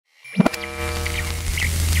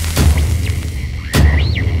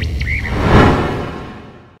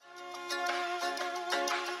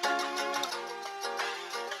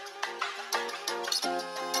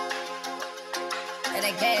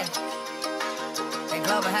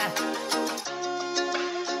love her high.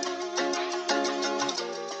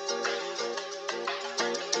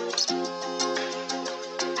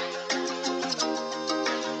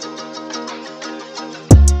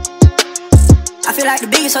 I feel like the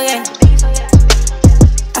biggest, so yeah.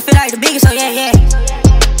 I feel like the biggest, so yeah, yeah.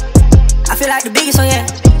 I feel like the biggest, so yeah.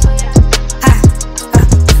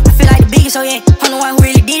 I feel like the biggest, so yeah. I'm the one who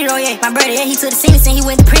really did it, oh yeah. My brother, yeah, he took the sentence and he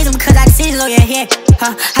went to prison because I decisions, oh yeah, yeah.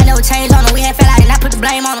 I never changed on him, we had fell out and I put the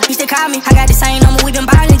blame on him. He still call me, I got the same number, we been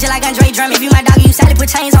ballin' just like Andre Drum. If you my dog, you sadly put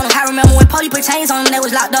chains on him. I remember when Poli put chains on him, they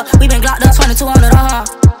was locked up. We been glocked up, 2200,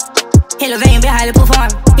 Elevating, been highly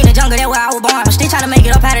performing. In the jungle, that's where I was born. I'm still trying to make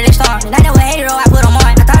it up out of this storm. And I never hated her, I put them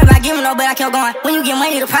on. I thought about giving up, but I kept going. When you get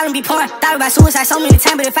money, the problem be pouring. Thought about suicide so many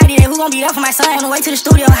times, but if I did that, who gon' be there for my son? On the way to the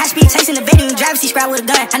studio, high speed chasing the video, driver seat scrap with a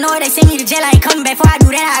gun. I know if they send me to jail, I ain't coming back. Before I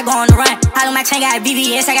do that, I go on the run. All of my chain got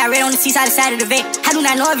BBS, I got red on the seat side of the vet. I do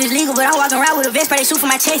not know if it's legal, but I'm walking around with a vest, but they shoot for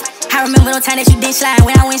my chest. I remember them time that you didn't slide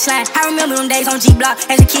when I went slide. I remember them days on G-Block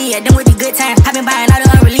as a kid, yeah, them with the good times. I been buying all the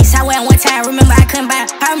unreleased, I went one time. Remember I couldn't buy 'em.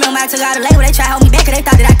 I remember I took all the label, they try to hold me back cause they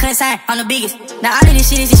thought that I couldn't sign. I'm the biggest. Now all of this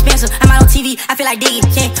shit is expensive. I'm out on TV, I feel like digging.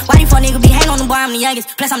 Yeah, why these four niggas be hanging on the boy? I'm the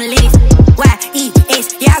youngest, plus I'm the latest.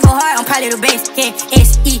 Y-E-S, yeah, I go hard, I'm probably the best. Yeah,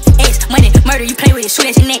 S-E-X, money, murder, you play with it, shoot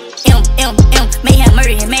at your neck. M-M-M, mayhem,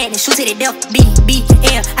 murder him mad, and shoot to the death.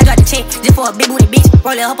 B-B-L, I got the check just for a big booty bitch.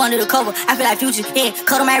 Roll it up under the cover, I feel like Future. Yeah,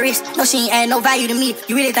 cut on my wrist, no she ain't add no value to me.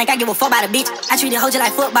 You really think I give a fuck about a bitch? I treat the hoe just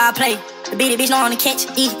like football play. The beat bitch know on the catch.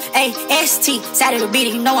 E-A-S-T, side of the beat,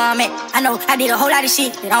 you know where I'm at. I know I did a whole lot of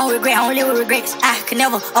shit that I don't regret, I don't live with regrets. I could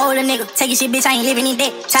never owe a nigga, take your shit, bitch, I ain't living in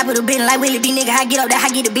debt. Top of the building like Willie B, nigga, I get up there, I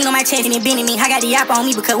get the beat on my chest and it bending me. I got the yap on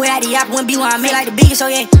me because without the yap, wouldn't be where I'm at. Like the biggest, oh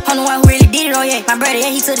yeah. I'm the one who really did it, oh yeah. My brother,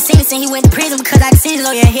 yeah, he took the sentence and he went to prison because I decisions,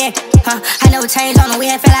 oh yeah, yeah. I never changed on him, we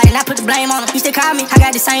had fell out and I put the blame on him. He still call me, I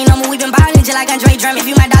got the same number, we been ballin' just like Andre Drum. If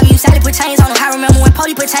you my dog, you sadly put chains on him. I remember when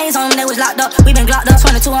Poli put chains on him, they was locked up. We been glocked up,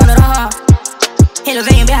 2200,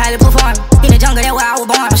 Elevating, been highly performing. In the jungle, that's where I was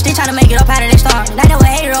born. I'm still trying to make it up out of this storm. And I never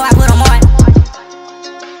hated her, I put them on.